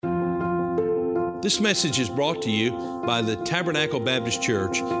This message is brought to you by the Tabernacle Baptist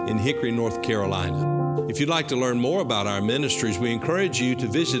Church in Hickory, North Carolina. If you'd like to learn more about our ministries, we encourage you to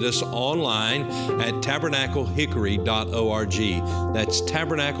visit us online at tabernaclehickory.org. That's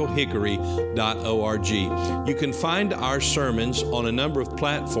tabernaclehickory.org. You can find our sermons on a number of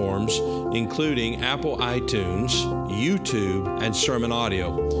platforms, including Apple iTunes, YouTube, and Sermon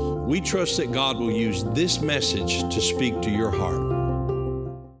Audio. We trust that God will use this message to speak to your heart.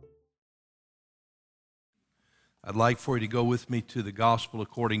 I'd like for you to go with me to the Gospel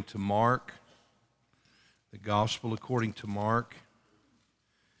according to Mark. The Gospel according to Mark.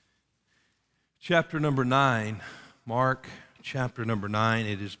 Chapter number 9. Mark, chapter number 9.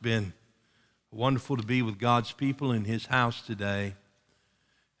 It has been wonderful to be with God's people in His house today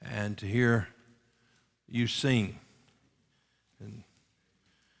and to hear you sing. And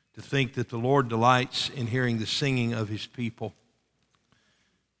to think that the Lord delights in hearing the singing of His people.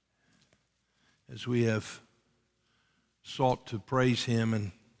 As we have sought to praise Him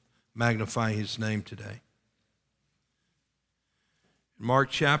and magnify His name today. In Mark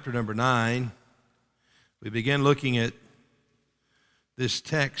chapter number 9, we began looking at this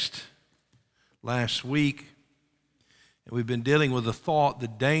text last week, and we've been dealing with the thought, the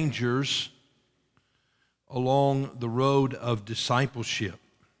dangers along the road of discipleship.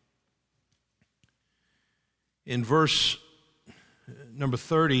 In verse number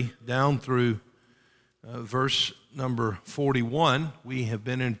 30 down through verse number 41, we have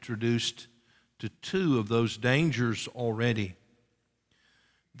been introduced to two of those dangers already.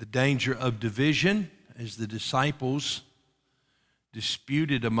 The danger of division, as the disciples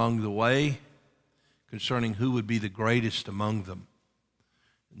disputed among the way concerning who would be the greatest among them.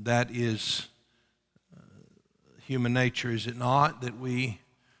 That is human nature, is it not? That we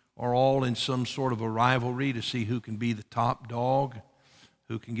are all in some sort of a rivalry to see who can be the top dog,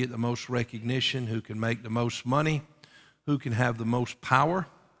 who can get the most recognition, who can make the most money, who can have the most power.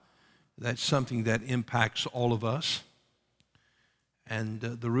 That's something that impacts all of us. And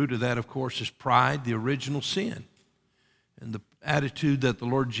the root of that, of course, is pride, the original sin. And the attitude that the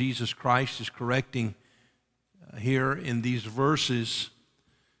Lord Jesus Christ is correcting here in these verses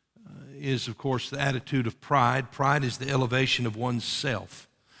is, of course, the attitude of pride. Pride is the elevation of one's self.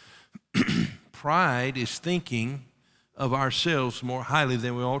 Pride is thinking of ourselves more highly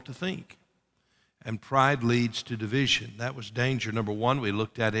than we ought to think. And pride leads to division. That was danger number one. We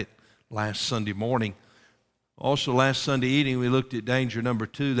looked at it last Sunday morning. Also last Sunday evening we looked at danger number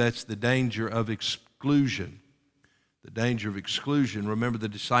 2. That's the danger of exclusion. The danger of exclusion. Remember, the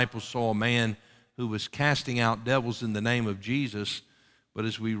disciples saw a man who was casting out devils in the name of Jesus. But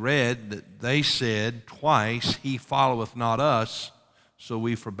as we read, that they said twice, "He followeth not us," so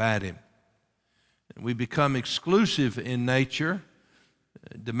we forbade him. We become exclusive in nature,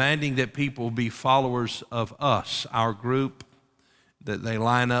 demanding that people be followers of us, our group, that they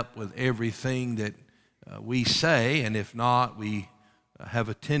line up with everything that we say, and if not, we have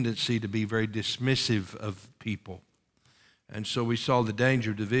a tendency to be very dismissive of people. And so we saw the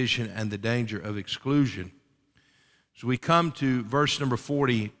danger of division and the danger of exclusion. So we come to verse number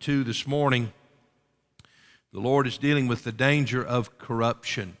 42 this morning. The Lord is dealing with the danger of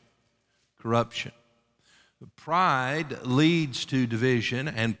corruption. Corruption. Pride leads to division,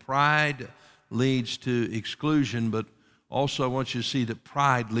 and pride leads to exclusion, but also I want you to see that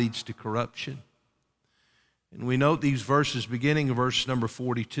pride leads to corruption. And we note these verses beginning in verse number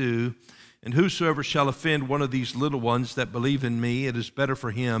 42, "And whosoever shall offend one of these little ones that believe in me, it is better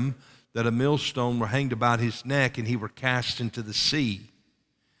for him that a millstone were hanged about his neck and he were cast into the sea.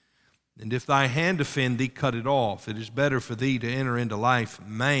 And if thy hand offend thee, cut it off. It is better for thee to enter into life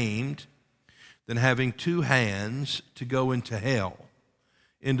maimed than having 2 hands to go into hell,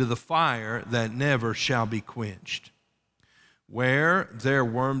 into the fire that never shall be quenched, where their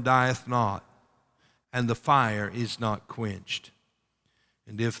worm dieth not, and the fire is not quenched.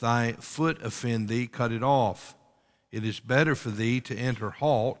 And if thy foot offend thee, cut it off. It is better for thee to enter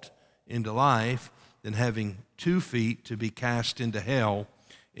halt into life than having 2 feet to be cast into hell,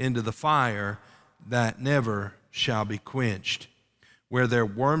 into the fire that never shall be quenched, where their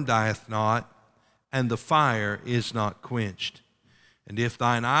worm dieth not, and the fire is not quenched. And if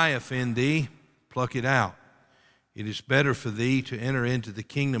thine eye offend thee, pluck it out. It is better for thee to enter into the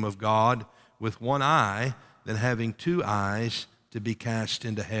kingdom of God with 1 eye than having 2 eyes to be cast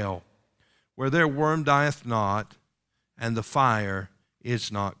into hell, where their worm dieth not, and the fire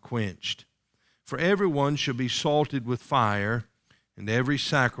is not quenched. For everyone shall be salted with fire, and every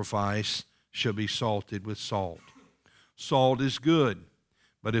sacrifice shall be salted with salt. Salt is good,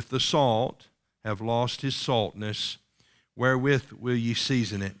 but if the salt have lost his saltness, wherewith will ye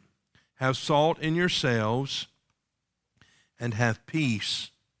season it? Have salt in yourselves, and have peace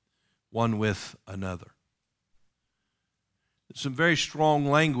one with another. Some very strong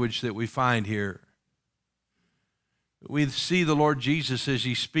language that we find here. We see the Lord Jesus as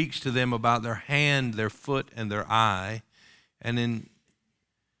he speaks to them about their hand, their foot, and their eye. And in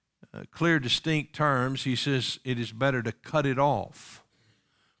clear, distinct terms, he says it is better to cut it off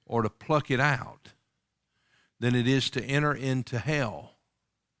or to pluck it out than it is to enter into hell.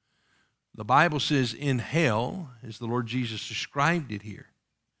 The Bible says in hell, as the Lord Jesus described it here,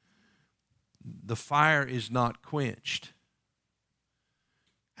 the fire is not quenched,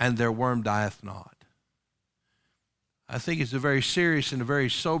 and their worm dieth not. I think it's a very serious and a very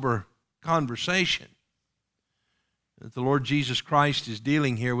sober conversation that the Lord Jesus Christ is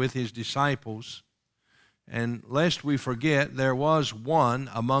dealing here with his disciples. And lest we forget, there was one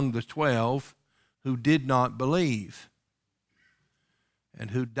among the 12 who did not believe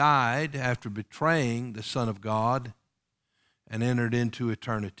and who died after betraying the Son of God and entered into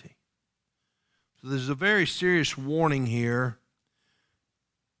eternity. So there's a very serious warning here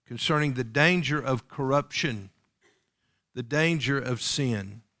concerning the danger of corruption, the danger of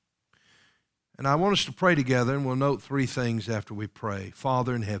sin. And I want us to pray together, and we'll note three things after we pray.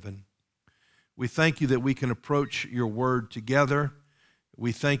 Father in heaven, we thank you that we can approach your word together.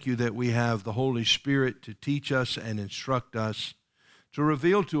 We thank you that we have the Holy Spirit to teach us and instruct us, to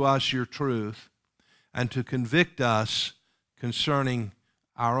reveal to us your truth, and to convict us concerning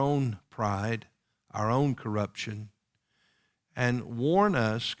our own pride, our own corruption, and warn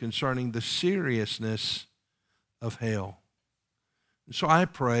us concerning the seriousness of hell. And so I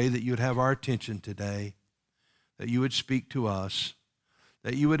pray that you would have our attention today, that you would speak to us,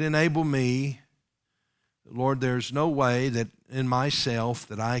 that you would enable me. Lord, there's no way that in myself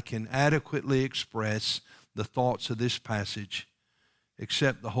that I can adequately express the thoughts of this passage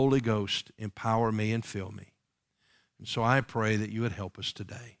except the Holy Ghost empower me and fill me. And so I pray that you would help us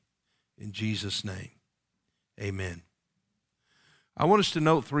today. In Jesus' name, amen. I want us to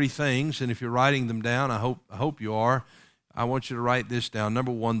note three things, and if you're writing them down, I hope you are. I want you to write this down.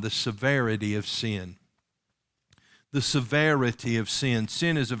 Number one, the severity of sin. The severity of sin.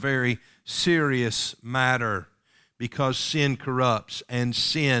 Sin is a very serious matter because sin corrupts and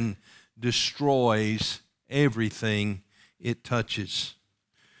sin destroys everything it touches.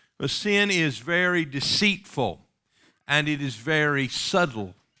 But sin is very deceitful and it is very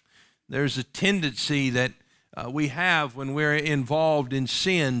subtle. There's a tendency that we have when we're involved in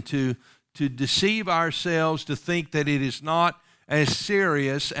sin to deceive ourselves, to think that it is not as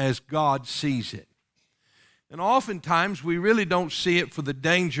serious as God sees it. And oftentimes we really don't see it for the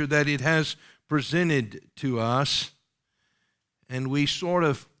danger that it has presented to us, and we sort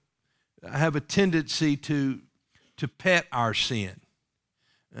of have a tendency to pet our sin,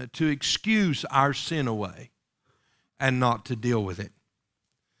 to excuse our sin away, and not to deal with it.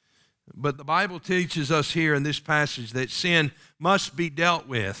 But the Bible teaches us here in this passage that sin must be dealt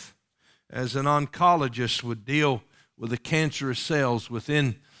with as an oncologist would deal with the cancerous cells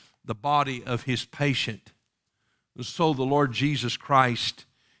within the body of his patient. And so the Lord Jesus Christ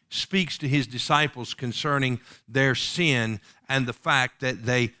speaks to his disciples concerning their sin and the fact that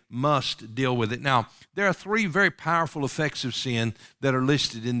they must deal with it. Now, there are three very powerful effects of sin that are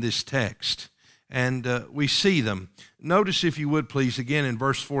listed in this text. And we see them. Notice, if you would please, again in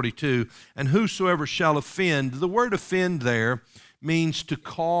verse 42, and whosoever shall offend, the word offend there means to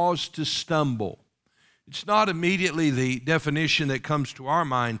cause to stumble. It's not immediately the definition that comes to our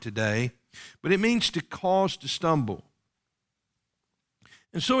mind today, but it means to cause to stumble.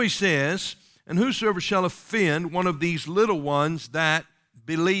 And so he says, and whosoever shall offend one of these little ones that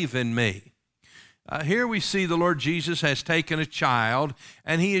believe in me. Here we see the Lord Jesus has taken a child,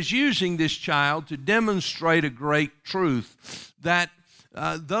 and he is using this child to demonstrate a great truth, that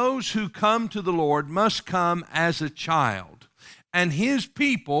those who come to the Lord must come as a child, and his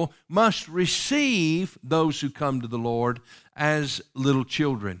people must receive those who come to the Lord as little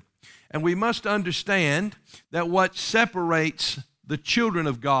children. And we must understand that what separates the children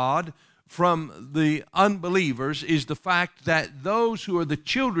of God from the unbelievers is the fact that those who are the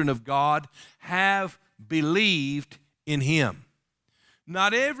children of God have believed in him.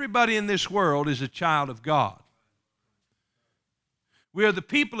 Not everybody in this world is a child of God. We are the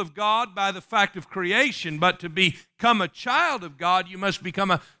people of God by the fact of creation, but to become a child of God, you must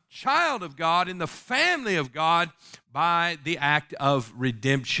become a child of God in the family of God by the act of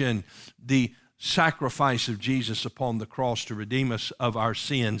redemption, the sacrifice of Jesus upon the cross to redeem us of our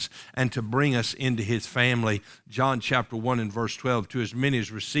sins and to bring us into his family. John chapter 1 and verse 12, to as many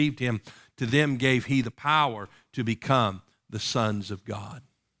as received him, to them gave he the power to become the sons of God.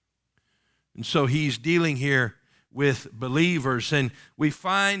 And so he's dealing here with believers. And we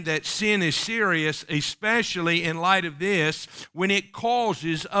find that sin is serious, especially in light of this, when it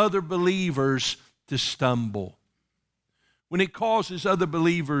causes other believers to stumble. When it causes other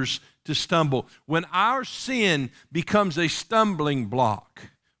believers to stumble. When our sin becomes a stumbling block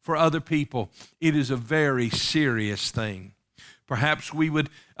for other people, it is a very serious thing. Perhaps we would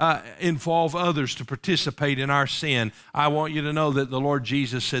involve others to participate in our sin. I want you to know that the Lord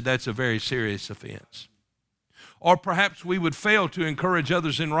Jesus said that's a very serious offense. Or perhaps we would fail to encourage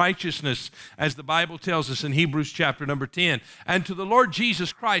others in righteousness, as the Bible tells us in Hebrews chapter number 10. And to the Lord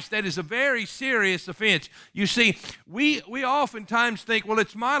Jesus Christ, that is a very serious offense. You see, we oftentimes think, well,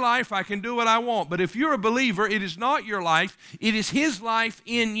 it's my life, I can do what I want. But if you're a believer, it is not your life, it is His life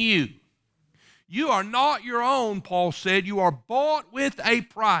in you. You are not your own, Paul said. You are bought with a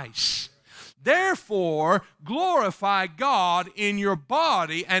price. Therefore, glorify God in your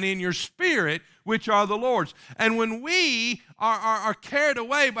body and in your spirit, which are the Lord's. And when we are carried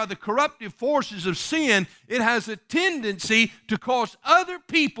away by the corruptive forces of sin, it has a tendency to cause other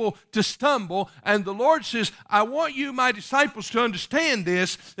people to stumble. And the Lord says, I want you, my disciples, to understand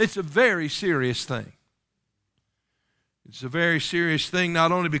this. It's a very serious thing. It's a very serious thing,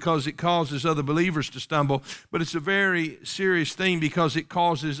 not only because it causes other believers to stumble, but it's a very serious thing because it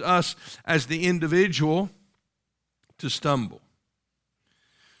causes us as the individual to stumble.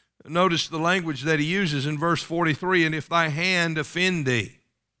 Notice the language that he uses in verse 43, and if thy hand offend thee.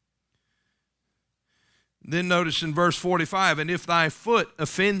 Then notice in verse 45, and if thy foot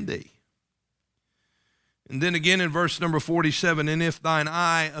offend thee. And then again in verse number 47, and if thine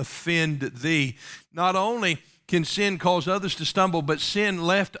eye offend thee. Not only can sin cause others to stumble, but sin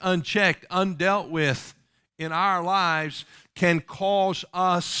left unchecked, undealt with in our lives can cause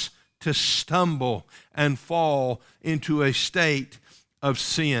us to stumble and fall into a state of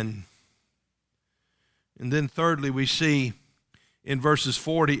sin. And then thirdly, we see in verses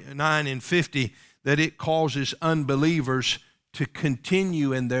 49 and 50 that it causes unbelievers to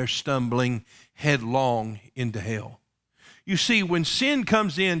continue in their stumbling headlong into hell. You see, when sin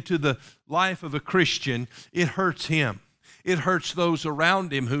comes into the life of a Christian, it hurts him. It hurts those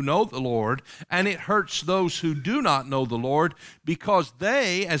around him who know the Lord, and it hurts those who do not know the Lord because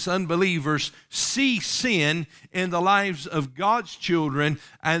they, as unbelievers, see sin in the lives of God's children,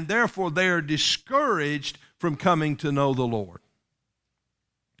 and therefore they are discouraged from coming to know the Lord.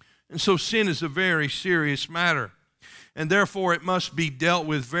 And so sin is a very serious matter, and therefore it must be dealt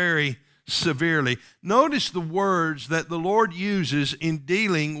with very severely. Notice the words that the Lord uses in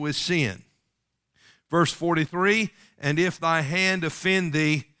dealing with sin. Verse 43, and if thy hand offend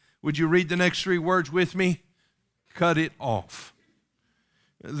thee, would you read the next three words with me? Cut it off.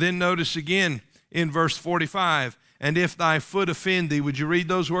 Then notice again in verse 45, and if thy foot offend thee, would you read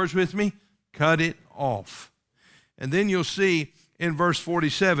those words with me? Cut it off. And then you'll see in verse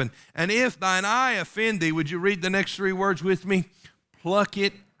 47, and if thine eye offend thee, would you read the next three words with me? Pluck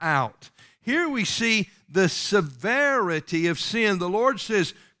it out. Here we see the severity of sin. The Lord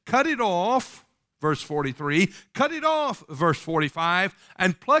says, cut it off, verse 43, cut it off, verse 45,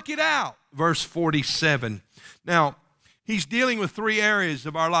 and pluck it out, verse 47. Now, he's dealing with three areas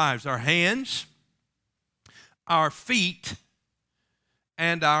of our lives: our hands, our feet,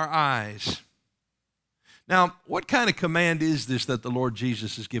 and our eyes. Now, what kind of command is this that the Lord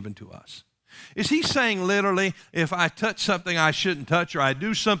Jesus has given to us? Is he saying literally, if I touch something I shouldn't touch, or I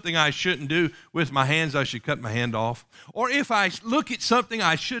do something I shouldn't do with my hands, I should cut my hand off? Or if I look at something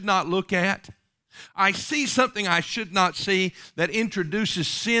I should not look at, I see something I should not see that introduces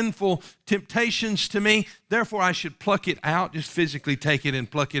sinful temptations to me, therefore I should pluck it out, just physically take it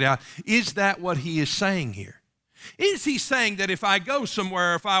and pluck it out? Is that what he is saying here? Is he saying that if I go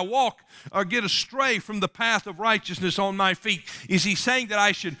somewhere, if I walk or get astray from the path of righteousness on my feet, is he saying that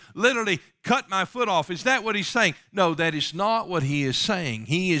I should literally cut my foot off? Is that what he's saying? No, that is not what he is saying.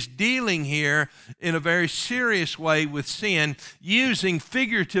 He is dealing here in a very serious way with sin, using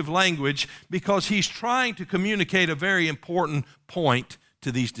figurative language because he's trying to communicate a very important point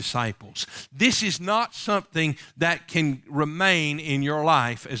to these disciples. This is not something that can remain in your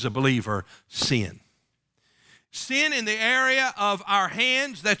life as a believer: sin. Sin in the area of our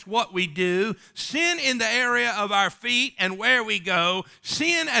hands, that's what we do. Sin in the area of our feet and where we go.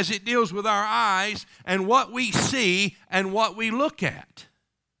 Sin as it deals with our eyes and what we see and what we look at.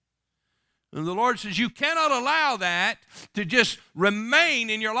 And the Lord says you cannot allow that to just remain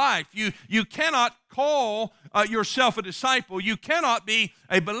in your life. You cannot call yourself a disciple. You cannot be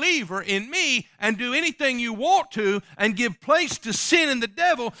a believer in me and do anything you want to and give place to sin and the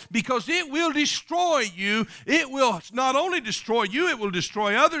devil, because it will destroy you. It will not only destroy you, it will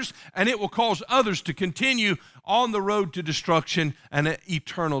destroy others, and it will cause others to continue on the road to destruction and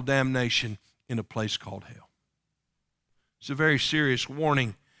eternal damnation in a place called hell. It's a very serious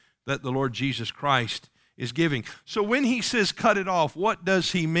warning that the Lord Jesus Christ is giving. So when he says cut it off, what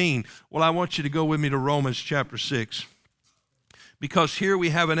does he mean? Well, I want you to go with me to Romans chapter 6, because here we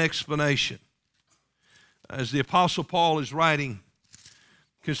have an explanation. As the Apostle Paul is writing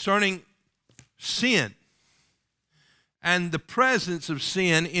concerning sin and the presence of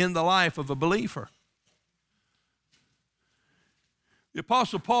sin in the life of a believer. The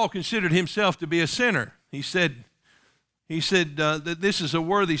Apostle Paul considered himself to be a sinner. He said that this is a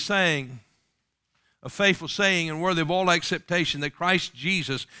worthy saying, a faithful saying and worthy of all acceptation, that Christ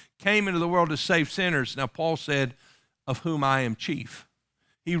Jesus came into the world to save sinners. Now, Paul said, of whom I am chief.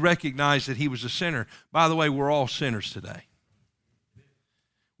 He recognized that he was a sinner. By the way, we're all sinners today.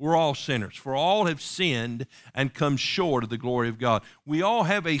 We're all sinners. For all have sinned and come short of the glory of God. We all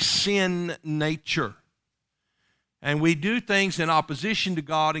have a sin nature. And we do things in opposition to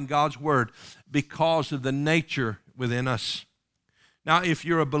God and God's word because of the nature within us. Now, if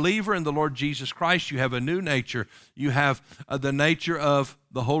you're a believer in the Lord Jesus Christ, you have a new nature. You have the nature of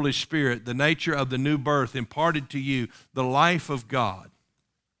the Holy Spirit, the nature of the new birth imparted to you, the life of God.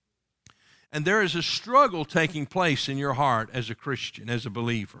 And there is a struggle taking place in your heart as a Christian, as a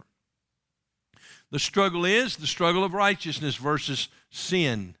believer. The struggle is the struggle of righteousness versus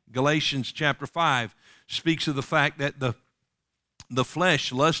sin. Galatians chapter 5 speaks of the fact that the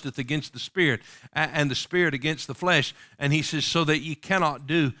flesh lusteth against the Spirit, and the Spirit against the flesh. And he says, so that ye cannot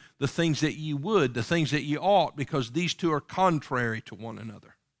do the things that ye would, the things that ye ought, because these two are contrary to one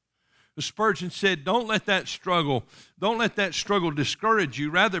another. Spurgeon said, don't let that struggle discourage you.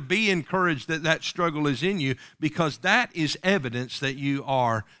 Rather be encouraged that that struggle is in you, because that is evidence that you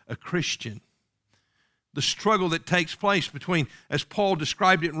are a Christian. The struggle that takes place between, as Paul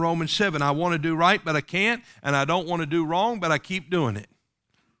described it in Romans 7, I want to do right, but I can't, and I don't want to do wrong, but I keep doing it.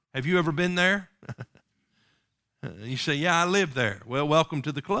 Have you ever been there? You say, yeah, I live there. Well, welcome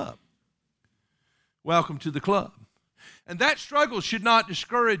to the club. Welcome to the club. And that struggle should not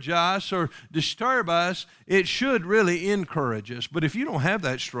discourage us or disturb us. It should really encourage us. But if you don't have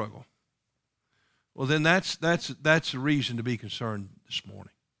that struggle, well, then that's a reason to be concerned this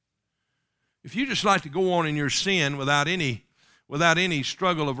morning. If you just like to go on in your sin without any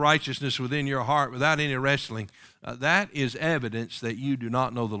struggle of righteousness within your heart, without any wrestling, that is evidence that you do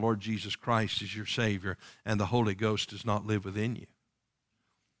not know the Lord Jesus Christ as your Savior, and the Holy Ghost does not live within you.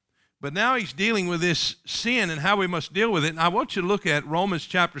 But now he's dealing with this sin and how we must deal with it. And I want you to look at Romans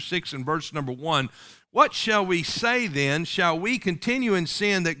chapter 6 and verse number 1. What shall we say then? Shall we continue in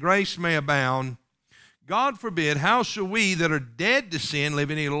sin that grace may abound? God forbid. How shall we that are dead to sin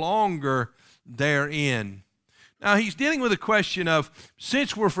live any longer therein? Now he's dealing with a question of,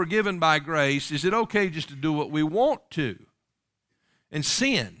 since we're forgiven by grace, is it okay just to do what we want to and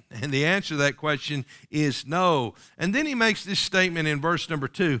sin? And the answer to that question is no. And then he makes this statement in verse number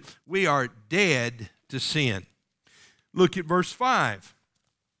 2, we are dead to sin. Look at verse 5.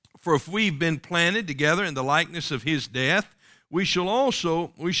 For if we've been planted together in the likeness of his death, we shall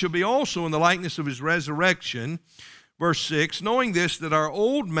be also in the likeness of his resurrection. Verse 6, knowing this, that our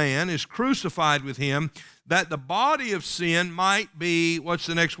old man is crucified with him, that the body of sin might be, what's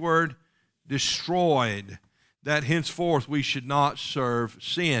the next word? Destroyed, that henceforth we should not serve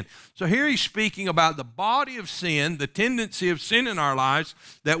sin. So here he's speaking about the body of sin, the tendency of sin in our lives,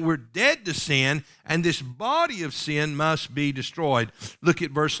 that we're dead to sin, and this body of sin must be destroyed. Look at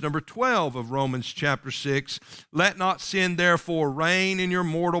verse number 12 of Romans chapter 6. Let not sin therefore reign in your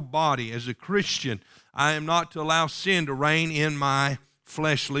mortal body. As a Christian, I am not to allow sin to reign in my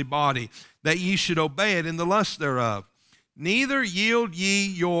fleshly body, that ye should obey it in the lust thereof. Neither yield ye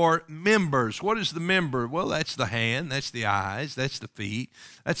your members. What is the member? Well, that's the hand, that's the eyes, that's the feet.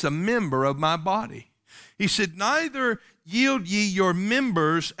 That's a member of my body. He said, neither yield ye your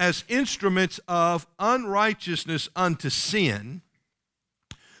members as instruments of unrighteousness unto sin,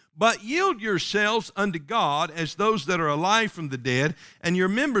 but yield yourselves unto God as those that are alive from the dead, and your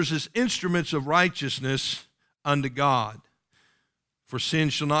members as instruments of righteousness unto God. For sin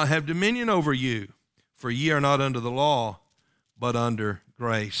shall not have dominion over you, for ye are not under the law, but under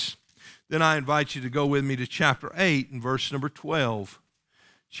grace. Then I invite you to go with me to chapter 8 and verse number 12.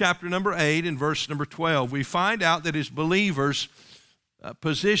 Chapter number 8 and verse number 12. We find out that as believers,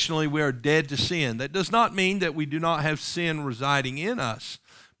 positionally, we are dead to sin. That does not mean that we do not have sin residing in us,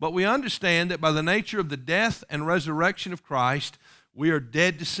 but we understand that by the nature of the death and resurrection of Christ, we are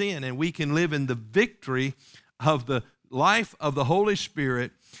dead to sin, and we can live in the victory of the life of the Holy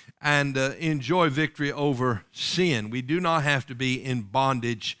Spirit and enjoy victory over sin. We do not have to be in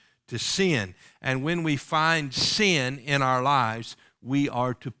bondage to sin. And when we find sin in our lives, we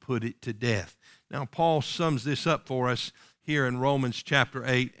are to put it to death. Now, Paul sums this up for us here in Romans chapter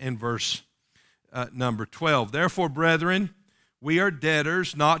 8 and verse number 12. Therefore, brethren, we are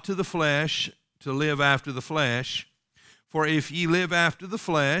debtors not to the flesh to live after the flesh. For if ye live after the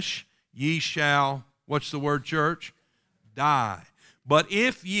flesh, ye shall, what's the word, church? Die. But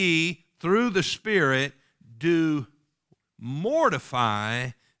if ye through the Spirit do mortify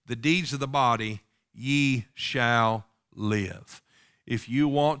the deeds of the body, ye shall live. If you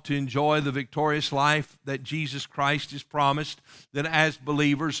want to enjoy the victorious life that Jesus Christ has promised, then as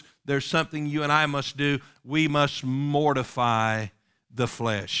believers, there's something you and I must do. We must mortify the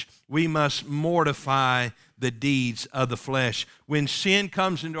flesh. We must mortify the deeds of the flesh. When sin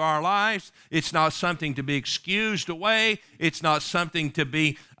comes into our lives, it's not something to be excused away. It's not something to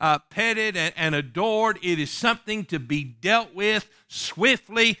be petted and adored. It is something to be dealt with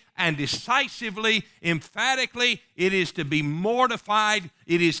swiftly and decisively, emphatically. It is to be mortified.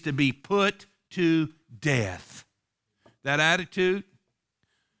 It is to be put to death. That attitude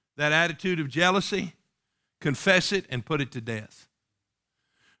of jealousy, confess it and put it to death.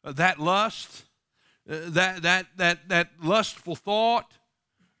 That lust, that lustful thought,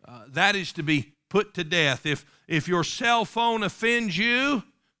 that is to be put to death. If your cell phone offends you,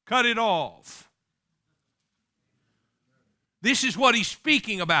 cut it off. This is what he's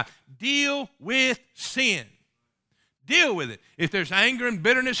speaking about. Deal with sin. Deal with it. If there's anger and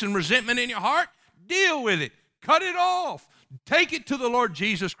bitterness and resentment in your heart, deal with it. Cut it off. Take it to the Lord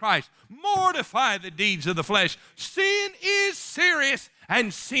Jesus Christ. Mortify the deeds of the flesh. Sin is serious,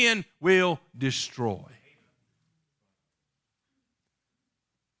 and sin will destroy.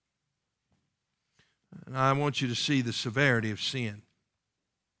 And I want you to see the severity of sin.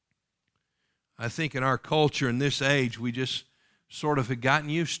 I think in our culture in this age, we just sort of have gotten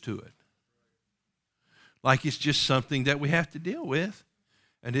used to it. Like it's just something that we have to deal with,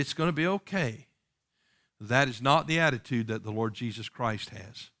 and it's going to be okay. That is not the attitude that the Lord Jesus Christ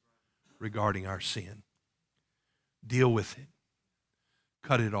has regarding our sin. Deal with it.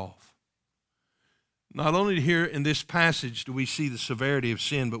 Cut it off. Not only here in this passage do we see the severity of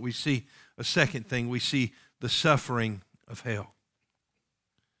sin, but we see a second thing. We see the suffering of hell.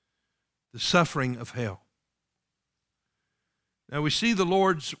 The suffering of hell. Now we see the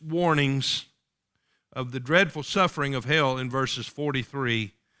Lord's warnings of the dreadful suffering of hell in verses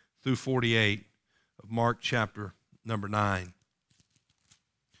 43 through 48 of Mark chapter number 9.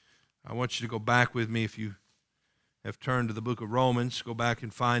 I want you to go back with me if you have turned to the book of Romans. Go back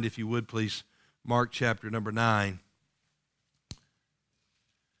and find, if you would please, Mark chapter number 9.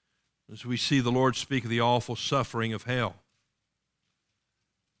 As we see the Lord speak of the awful suffering of hell.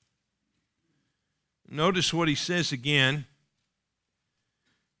 Notice what he says again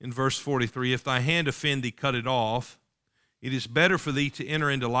in verse 43. If thy hand offend thee, cut it off. It is better for thee to enter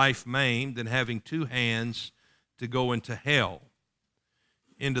into life maimed than having two hands to go into hell,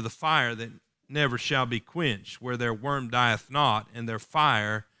 into the fire that never shall be quenched, where their worm dieth not, and their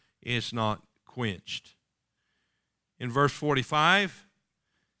fire is not quenched. In verse 45,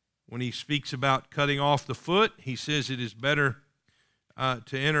 when he speaks about cutting off the foot, he says it is better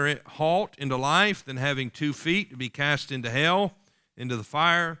to enter it halt into life than having 2 feet to be cast into hell, into the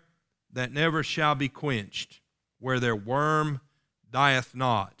fire that never shall be quenched, where their worm dieth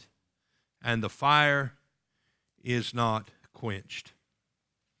not, and the fire is not quenched.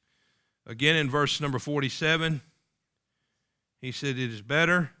 Again, in verse number 47, he said, it is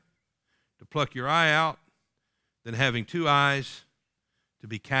better to pluck your eye out than having 2 eyes to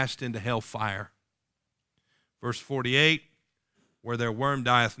be cast into hell fire. Verse 48, where their worm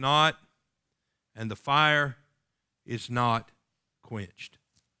dieth not, and the fire is not quenched.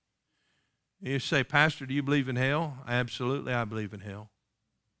 You say, Pastor, do you believe in hell? Absolutely, I believe in hell.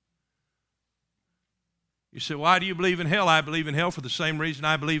 You say, why do you believe in hell? I believe in hell for the same reason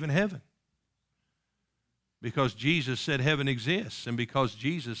I believe in heaven. Because Jesus said heaven exists, and because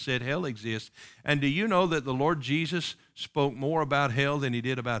Jesus said hell exists. And do you know that the Lord Jesus spoke more about hell than he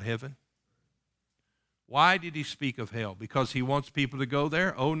did about heaven? Why did he speak of hell? Because he wants people to go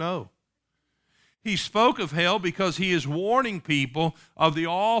there? Oh, no. He spoke of hell because he is warning people of the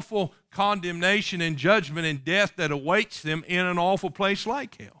awful condemnation and judgment and death that awaits them in an awful place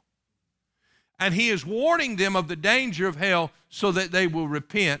like hell. And he is warning them of the danger of hell so that they will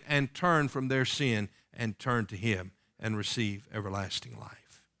repent and turn from their sin and turn to him and receive everlasting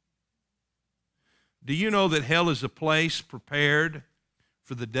life. Do you know that hell is a place prepared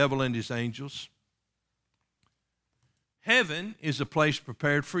for the devil and his angels? Heaven is a place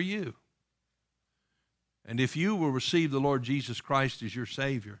prepared for you. And if you will receive the Lord Jesus Christ as your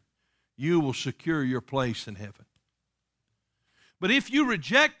Savior, you will secure your place in heaven. But if you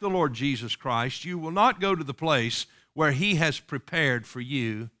reject the Lord Jesus Christ, you will not go to the place where he has prepared for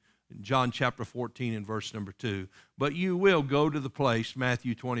you, in John chapter 14 and verse number 2, but you will go to the place,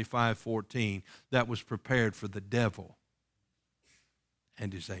 Matthew 25:14, that was prepared for the devil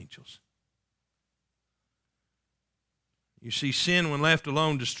and his angels. You see, sin, when left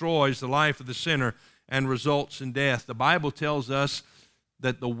alone, destroys the life of the sinner and results in death. The Bible tells us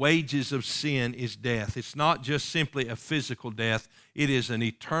that the wages of sin is death. It's not just simply a physical death. It is an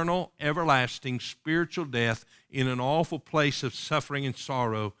eternal, everlasting, spiritual death in an awful place of suffering and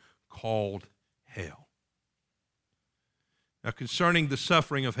sorrow called hell. Now, concerning the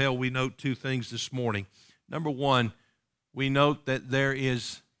suffering of hell, we note two things this morning. Number one, we note that there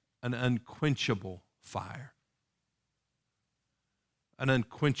is an unquenchable fire. An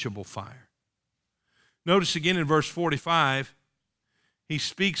unquenchable fire. Notice again in verse 45, he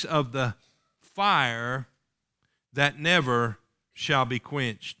speaks of the fire that never shall be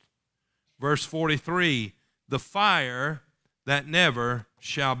quenched. Verse 43, the fire that never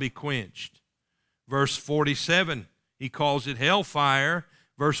shall be quenched. Verse 47, he calls it hellfire.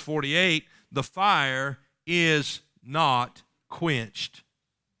 Verse 48, the fire is not quenched.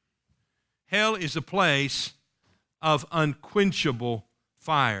 Hell is a place of unquenchable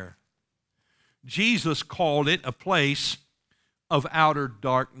fire. Jesus called it a place of outer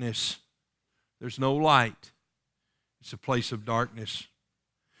darkness. There's no light. It's a place of darkness.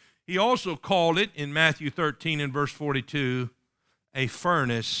 He also called it, in Matthew 13 and verse 42, a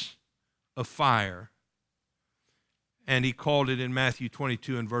furnace of fire. And he called it in Matthew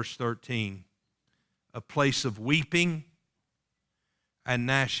 22 and verse 13, a place of weeping and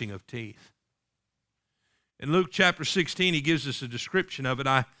gnashing of teeth. In Luke chapter 16, he gives us a description of it.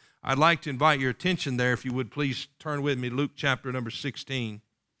 I'd like to invite your attention there, if you would please turn with me, Luke chapter number 16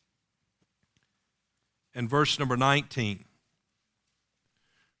 and verse number 19.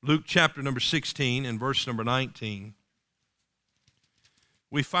 Luke chapter number 16 and verse number 19.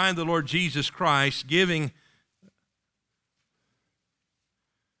 We find the Lord Jesus Christ giving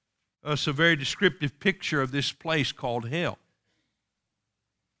us a very descriptive picture of this place called hell.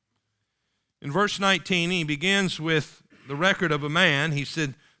 In verse 19, he begins with the record of a man. He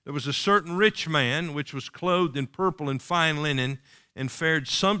said, there was a certain rich man which was clothed in purple and fine linen and fared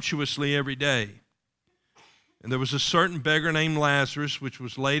sumptuously every day. And there was a certain beggar named Lazarus which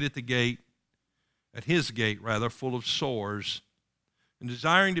was laid at his gate, full of sores, and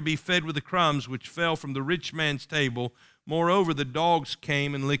desiring to be fed with the crumbs which fell from the rich man's table. Moreover, the dogs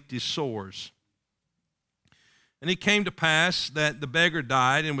came and licked his sores. And it came to pass that the beggar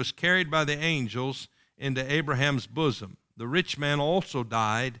died and was carried by the angels into Abraham's bosom. The rich man also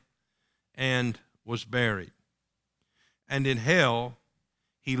died and was buried. And in hell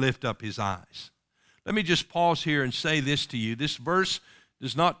he lifted up his eyes. Let me just pause here and say this to you. This verse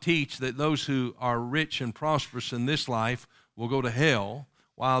does not teach that those who are rich and prosperous in this life will go to hell,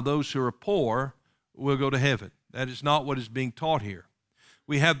 while those who are poor will go to heaven. That is not what is being taught here.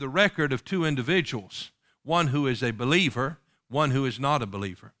 We have the record of two individuals, one who is a believer, one who is not a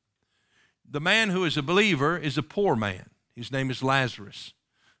believer. The man who is a believer is a poor man. His name is Lazarus.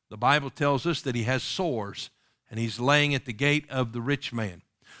 The Bible tells us that he has sores, and he's laying at the gate of the rich man.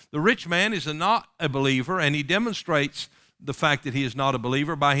 The rich man is not a believer, and he demonstrates the fact that he is not a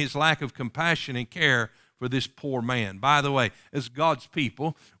believer by his lack of compassion and care for this poor man. By the way, as God's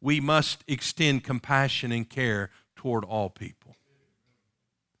people, we must extend compassion and care toward all people.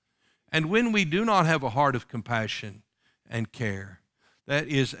 And when we do not have a heart of compassion and care, that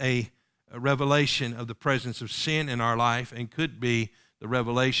is a revelation of the presence of sin in our life, and could be the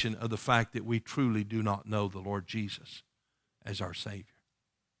revelation of the fact that we truly do not know the Lord Jesus as our Savior.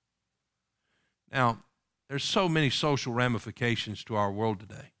 Now, there's so many social ramifications to our world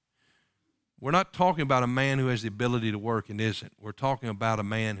today. We're not talking about a man who has the ability to work and isn't. We're talking about a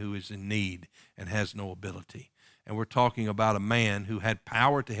man who is in need and has no ability. And we're talking about a man who had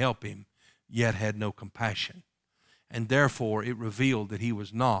power to help him, yet had no compassion. And therefore, it revealed that he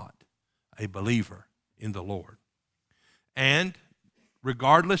was not a believer in the Lord. And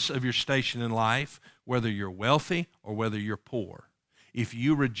regardless of your station in life, whether you're wealthy or whether you're poor, if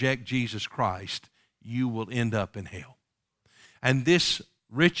you reject Jesus Christ, you will end up in hell. And this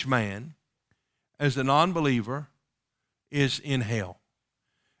rich man as a non-believer, is in hell.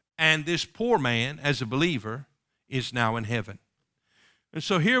 And this poor man, as a believer, is now in heaven. And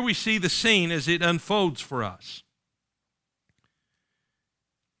so here we see the scene as it unfolds for us.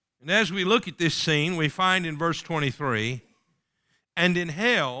 And as we look at this scene, we find in verse 23, and in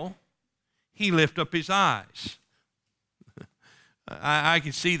hell he lift up his eyes. I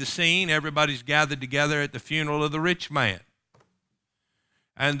can see the scene. Everybody's gathered together at the funeral of the rich man.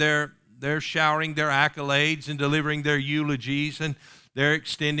 And they're showering their accolades and delivering their eulogies, and they're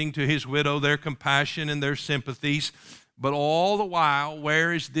extending to his widow their compassion and their sympathies. But all the while,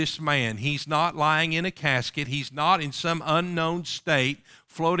 where is this man? He's not lying in a casket. He's not in some unknown state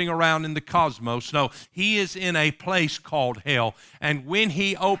floating around in the cosmos. No, he is in a place called hell. And when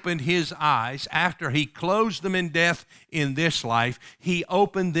he opened his eyes, after he closed them in death in this life, he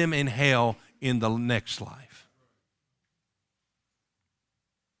opened them in hell in the next life.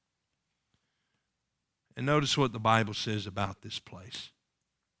 And notice what the Bible says about this place.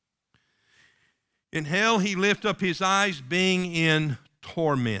 In hell he lift up his eyes, being in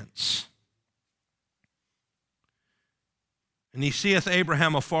torments. And he seeth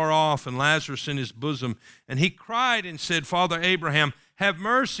Abraham afar off, and Lazarus in his bosom. And he cried and said, Father Abraham, have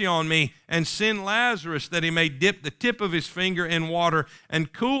mercy on me, and send Lazarus, that he may dip the tip of his finger in water,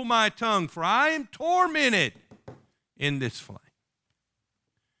 and cool my tongue, for I am tormented in this flame.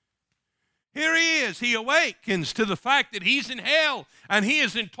 Here he is. He awakens to the fact that he's in hell and he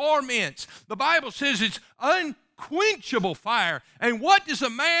is in torments. The Bible says it's unquenchable fire. And what does a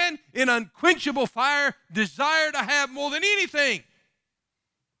man in unquenchable fire desire to have more than anything?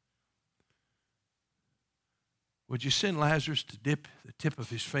 Would you send Lazarus to dip the tip of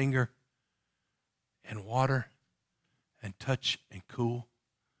his finger in water and touch and cool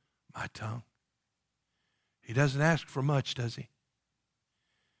my tongue? He doesn't ask for much, does he?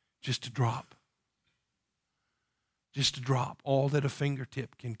 Just a drop. Just a drop, all that a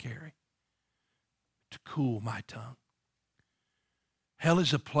fingertip can carry to cool my tongue. Hell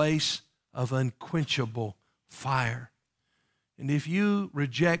is a place of unquenchable fire. And if you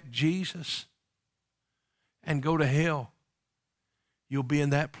reject Jesus and go to hell, you'll be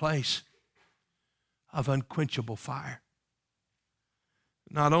in that place of unquenchable fire.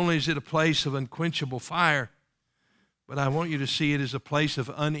 Not only is it a place of unquenchable fire, but I want you to see it as a place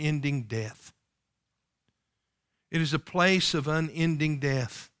of unending death. It is a place of unending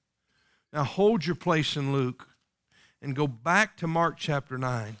death. Now hold your place in Luke and go back to Mark chapter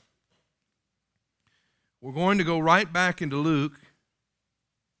 9. We're going to go right back into Luke.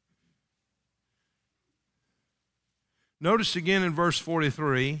 Notice again in verse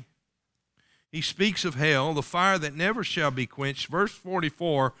 43, he speaks of hell, the fire that never shall be quenched. Verse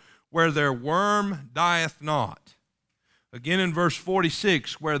 44, where their worm dieth not. Again in verse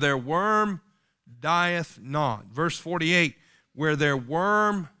 46, where their worm dieth not. Verse 48, where their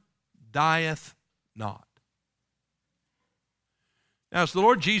worm dieth not. Now, as the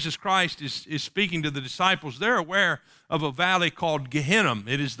Lord Jesus Christ is speaking to the disciples, they're aware of a valley called Gehenna.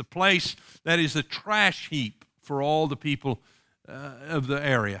 It is the place that is a trash heap for all the people of the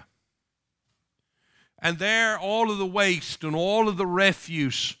area. And there, all of the waste and all of the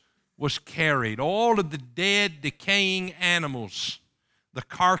refuse was carried. All of the dead, decaying animals, the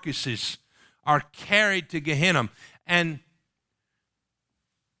carcasses, are carried to Gehenna. And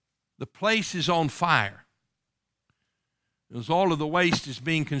the place is on fire. As all of the waste is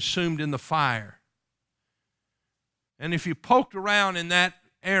being consumed in the fire. And if you poked around in that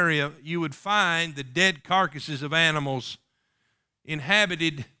area, you would find the dead carcasses of animals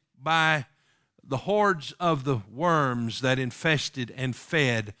inhabited by the hordes of the worms that infested and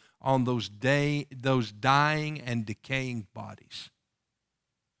fed on those dying and decaying bodies.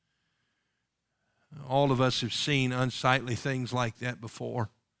 All of us have seen unsightly things like that before.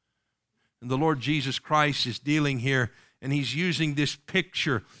 And the Lord Jesus Christ is dealing here, and he's using this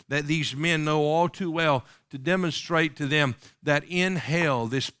picture that these men know all too well to demonstrate to them that in hell,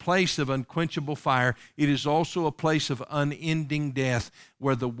 this place of unquenchable fire, it is also a place of unending death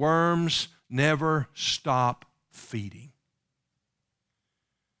where the worms never stop feeding.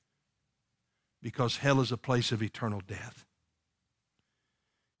 Because hell is a place of eternal death.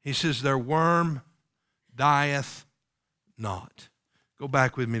 He says, their worm dieth not. Go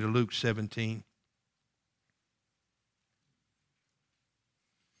back with me to Luke 17.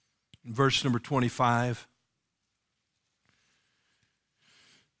 Verse number 25.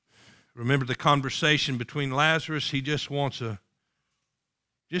 Remember the conversation between Lazarus. He just wants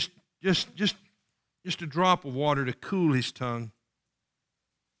just a drop of water to cool his tongue.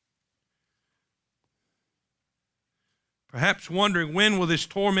 Perhaps wondering, when will this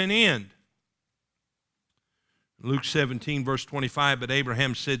torment end? Luke 17, verse 25, but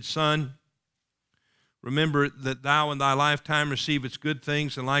Abraham said, Son, remember that thou in thy lifetime receivest good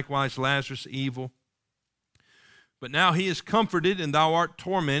things, and likewise Lazarus evil. But now he is comforted, and thou art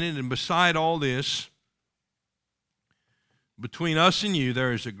tormented, and beside all this, between us and you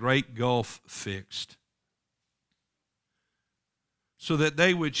there is a great gulf fixed, so that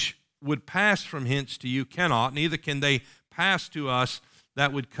they which would pass from hence to you cannot, neither can they pass to us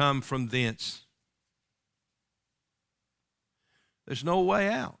that would come from thence. There's no way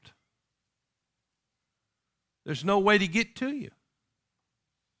out. There's no way to get to you.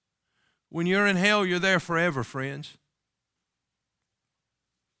 When you're in hell, you're there forever, friends.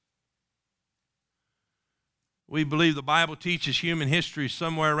 We believe the Bible teaches human history is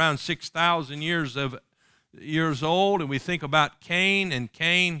somewhere around 6,000 years old, and we think about Cain, and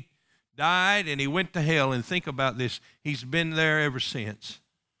Cain died, and he went to hell, and think about this. He's been there ever since.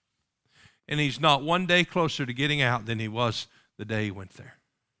 And he's not one day closer to getting out than he was the day he went there.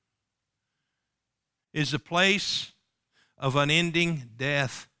 It's a place of unending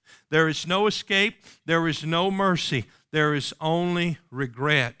death. There is no escape. There is no mercy. There is only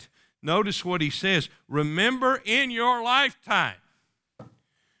regret. Notice what he says. Remember in your lifetime.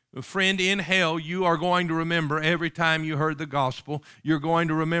 Friend, in hell, you are going to remember every time you heard the gospel. You're going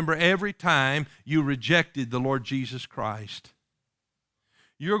to remember every time you rejected the Lord Jesus Christ.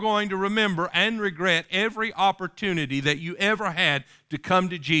 You're going to remember and regret every opportunity that you ever had to come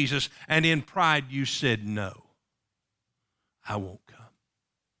to Jesus, and in pride you said, no, I won't come.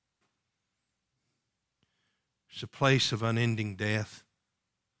 It's a place of unending death.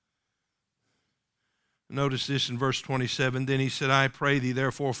 Notice this in verse 27. Then he said, I pray thee,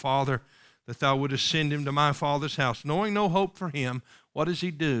 therefore, Father, that thou wouldest send him to my father's house. Knowing no hope for him, what does he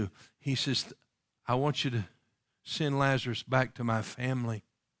do? He says, I want you to send Lazarus back to my family.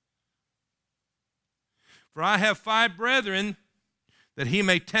 For I have 5 brethren, that he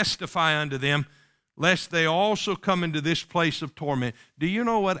may testify unto them, lest they also come into this place of torment. Do you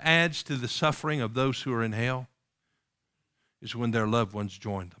know what adds to the suffering of those who are in hell? Is when their loved ones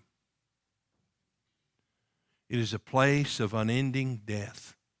join them. It is a place of unending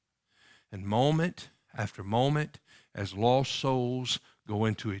death. And moment after moment, as lost souls go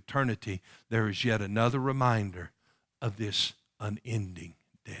into eternity, there is yet another reminder of this unending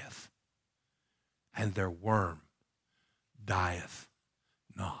death. And their worm dieth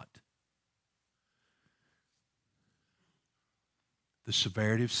not. The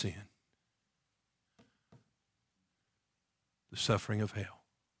severity of sin. The suffering of hell.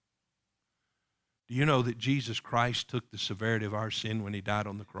 Do you know that Jesus Christ took the severity of our sin when he died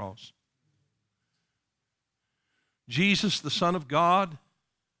on the cross? Jesus, the Son of God,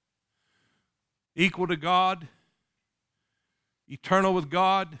 equal to God, eternal with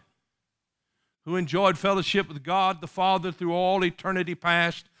God, who enjoyed fellowship with God the Father through all eternity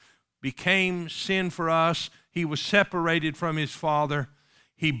past, became sin for us. He was separated from his Father.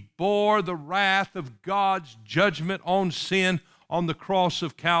 He bore the wrath of God's judgment on sin on the cross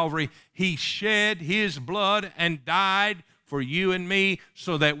of Calvary. He shed his blood and died for you and me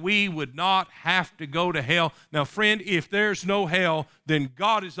so that we would not have to go to hell. Now, friend, if there's no hell, then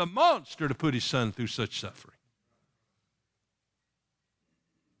God is a monster to put his Son through such suffering.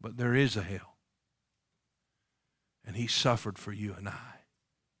 But there is a hell. And he suffered for you and I.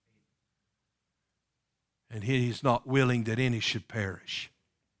 And he's not willing that any should perish,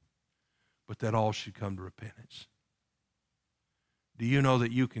 but that all should come to repentance. Do you know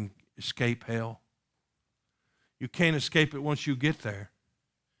that you can escape hell? You can't escape it once you get there,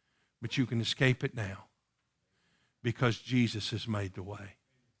 but you can escape it now because Jesus has made the way.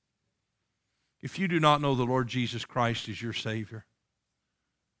 If you do not know the Lord Jesus Christ as your Savior,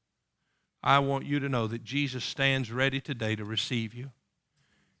 I want you to know that Jesus stands ready today to receive you.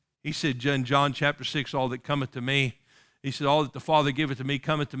 He said in John chapter 6, all that cometh to me, he said, all that the Father giveth to me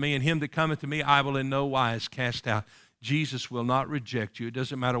cometh to me, and him that cometh to me I will in no wise cast out. Jesus will not reject you. It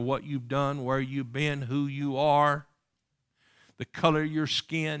doesn't matter what you've done, where you've been, who you are, the color of your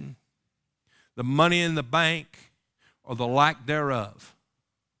skin, the money in the bank, or the lack thereof.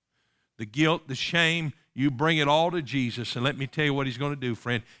 The guilt, the shame, you bring it all to Jesus, and let me tell you what he's going to do,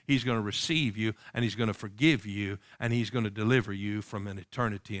 friend. He's going to receive you, and he's going to forgive you, and he's going to deliver you from an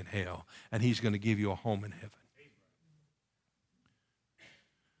eternity in hell, and he's going to give you a home in heaven.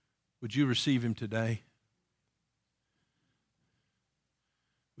 Would you receive him today?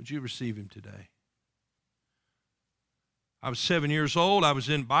 Would you receive him today? I was 7 years old. I was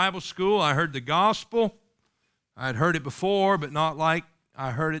in Bible school. I heard the gospel. I had heard it before, but not like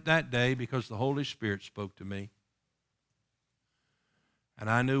I heard it that day because the Holy Spirit spoke to me. And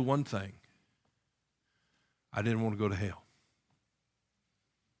I knew one thing. I didn't want to go to hell.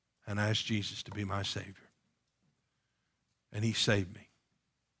 And I asked Jesus to be my Savior. And He saved me.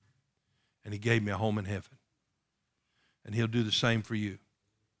 And He gave me a home in heaven. And He'll do the same for you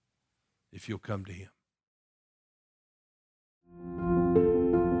if you'll come to Him.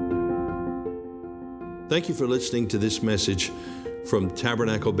 Thank you for listening to this message from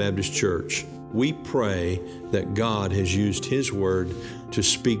Tabernacle Baptist Church. We pray that God has used His Word to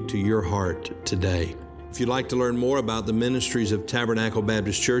speak to your heart today. If you'd like to learn more about the ministries of Tabernacle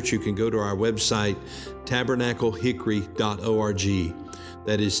Baptist Church, you can go to our website, tabernaclehickory.org.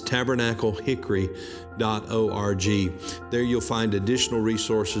 That is tabernaclehickory.org. There you'll find additional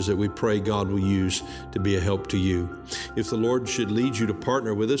resources that we pray God will use to be a help to you. If the Lord should lead you to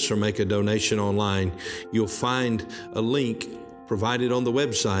partner with us or make a donation online, you'll find a link provided on the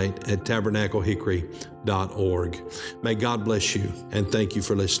website at tabernaclehickory.org. May God bless you, and thank you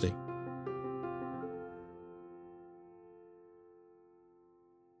for listening.